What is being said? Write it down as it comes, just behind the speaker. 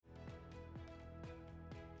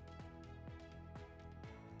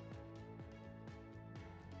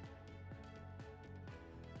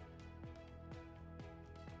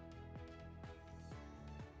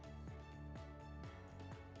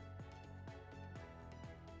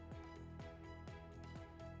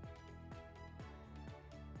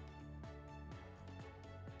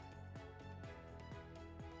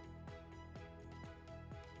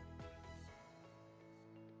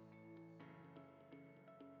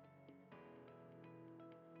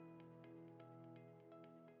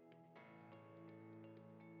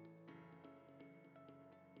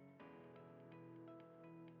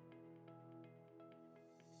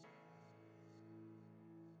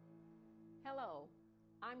Hello,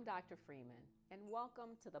 I'm Dr. Freeman, and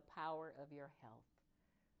welcome to the Power of Your Health.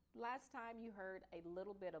 Last time you heard a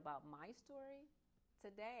little bit about my story.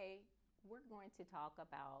 Today, we're going to talk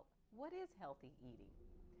about what is healthy eating.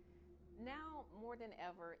 Now, more than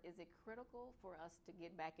ever, is it critical for us to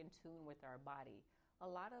get back in tune with our body. A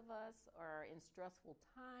lot of us are in stressful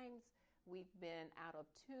times. We've been out of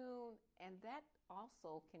tune, and that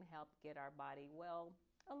also can help get our body,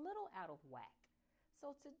 a little out of whack.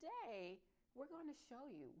 So today, we're going to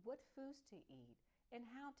show you what foods to eat and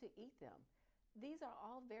how to eat them. These are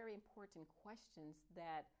all very important questions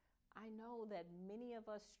that I know that many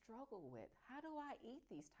of us struggle with. How do I eat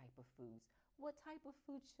these type of foods? What type of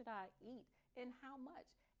food should I eat and how much?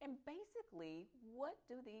 And basically, what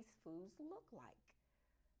do these foods look like?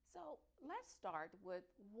 So let's start with,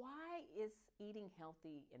 why is eating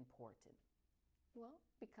healthy important? Well,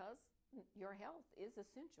 because your health is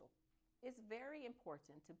essential. It's very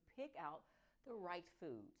important to pick out the right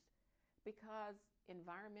foods because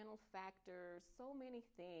environmental factors, so many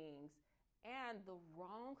things, and the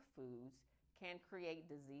wrong foods can create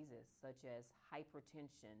diseases such as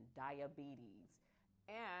hypertension, diabetes,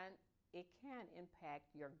 and it can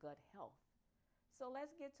impact your gut health. So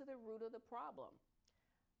let's get to the root of the problem.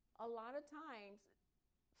 A lot of times,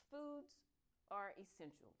 foods are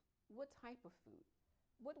essential. What type of food?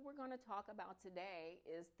 What we're going to talk about today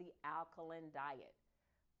is the alkaline diet.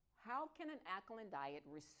 How can an alkaline diet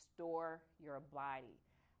restore your body?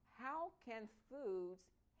 How can foods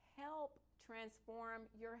help transform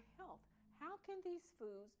your health? How can these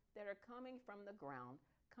foods that are coming from the ground,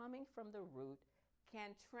 coming from the root,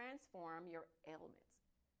 can transform your ailments?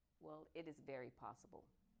 Well, it is very possible.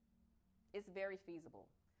 It's very feasible.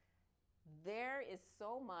 There is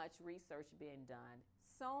so much research being done,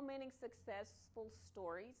 so many successful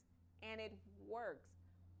stories, and it works.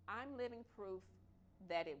 I'm living proof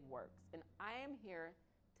that it works, and I am here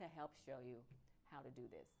to help show you how to do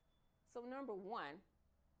this. So number one,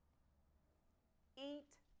 eat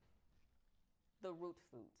the root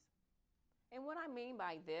foods. And what I mean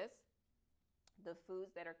by this, the foods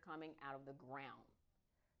that are coming out of the ground.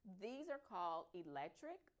 These are called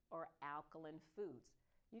electric or alkaline foods.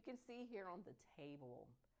 You can see here on the table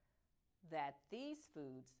that these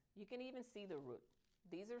foods, you can even see the root.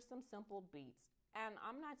 These are some simple beets. And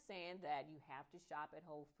I'm not saying that you have to shop at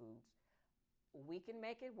Whole Foods. We can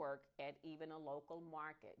make it work at even a local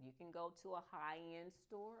market. You can go to a high-end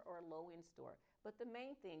store or a low-end store. But the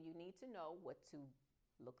main thing, you need to know what to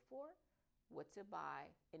look for, what to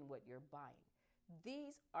buy, and what you're buying.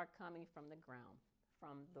 These are coming from the ground,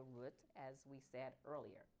 from the root, as we said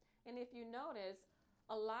earlier. And if you notice,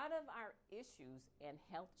 a lot of our issues and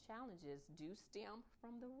health challenges do stem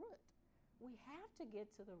from the root. We have to get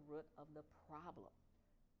to the root of the problem.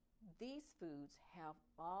 These foods have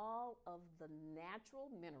all of the natural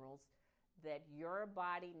minerals that your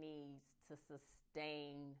body needs to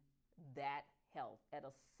sustain that health. At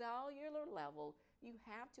a cellular level, you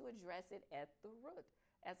have to address it at the root.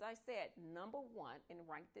 As I said, number one, and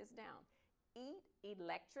write this down, eat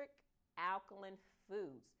electric alkaline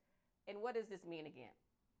foods. And what does this mean again?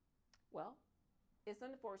 Well, it's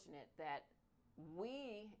unfortunate that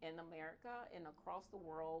we in America and across the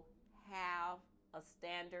world have a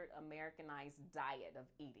standard Americanized diet of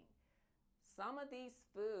eating. Some of these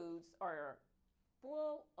foods are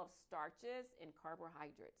full of starches and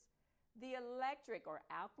carbohydrates. The electric or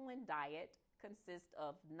alkaline diet consists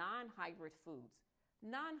of non-hybrid foods.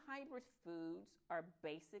 Non-hybrid foods are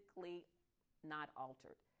basically not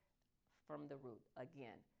altered from the root.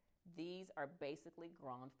 Again, these are basically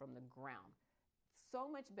grown from the ground. So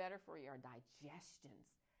much better for your digestions.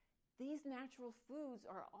 These natural foods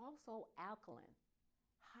are also alkaline,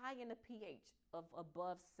 high in a pH of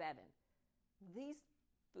above 7. These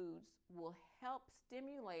foods will help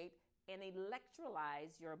stimulate and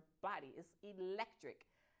electrolyze your body. It's electric.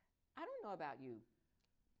 I don't know about you,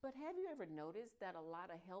 but have you ever noticed that a lot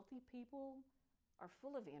of healthy people are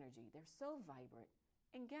full of energy? They're so vibrant.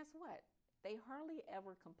 And guess what? They hardly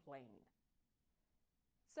ever complain.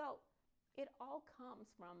 So it all comes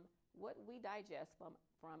from what we digest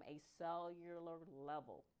from a cellular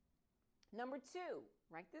level. Number two,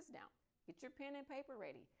 write this down. Get your pen and paper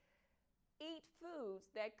ready. Eat foods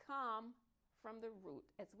that come from the root.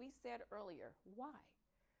 As we said earlier, why?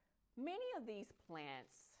 Many of these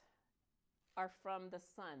plants are from the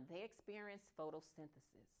sun. They experience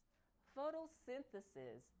photosynthesis.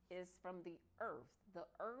 Photosynthesis is from the earth. The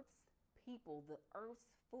earth's people, the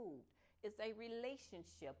earth's food, is a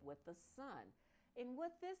relationship with the sun. And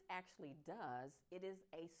what this actually does, it is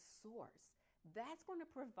a source. That's going to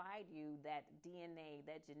provide you that DNA,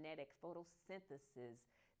 that genetic photosynthesis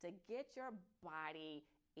to get your body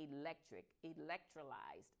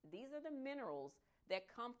electrolyzed. These are the minerals that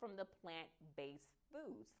come from the plant-based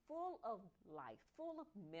foods, full of life, full of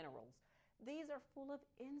minerals. These are full of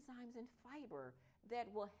enzymes and fiber that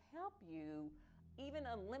will help you even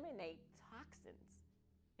eliminate toxins.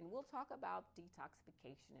 And we'll talk about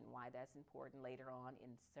detoxification and why that's important later on in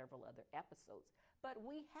several other episodes. But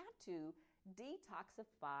we have to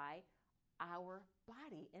detoxify our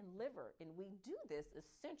body and liver. And we do this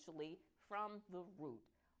essentially from the root.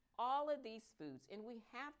 All of these foods, and we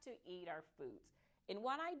have to eat our foods. And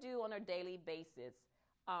what I do on a daily basis,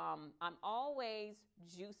 I'm always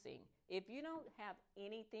juicing. If you don't have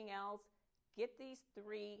anything else, get these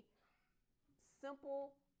 3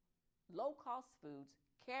 simple, low-cost foods: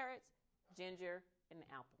 carrots, ginger, and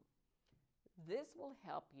apple. This will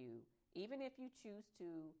help you, even if you choose to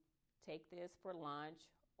take this for lunch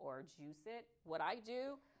or juice it. What I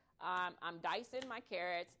do, I'm dicing my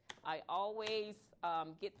carrots. I always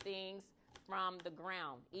get things from the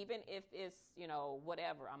ground, even if it's,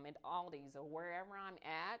 whatever. I'm at Aldi's or wherever I'm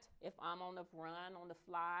at. If I'm on the run, on the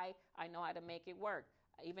fly, I know how to make it work.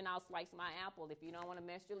 Even I'll slice my apple if you don't want to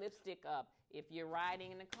mess your lipstick up. If you're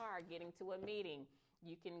riding in the car, getting to a meeting,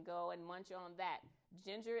 you can go and munch on that.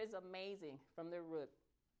 Ginger is amazing from the root.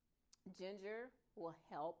 Ginger will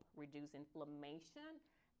help reduce inflammation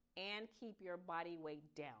and keep your body weight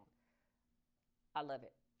down. I love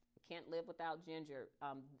it. Can't live without ginger.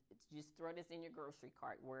 Just throw this in your grocery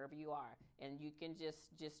cart wherever you are, and you can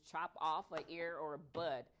just chop off an ear or a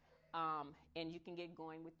bud, and you can get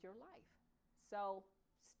going with your life. So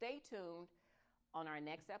stay tuned. On our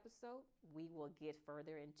next episode, we will get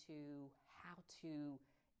further into how to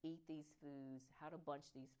eat these foods, how to bunch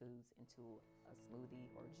these foods into a smoothie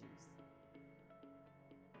or juice.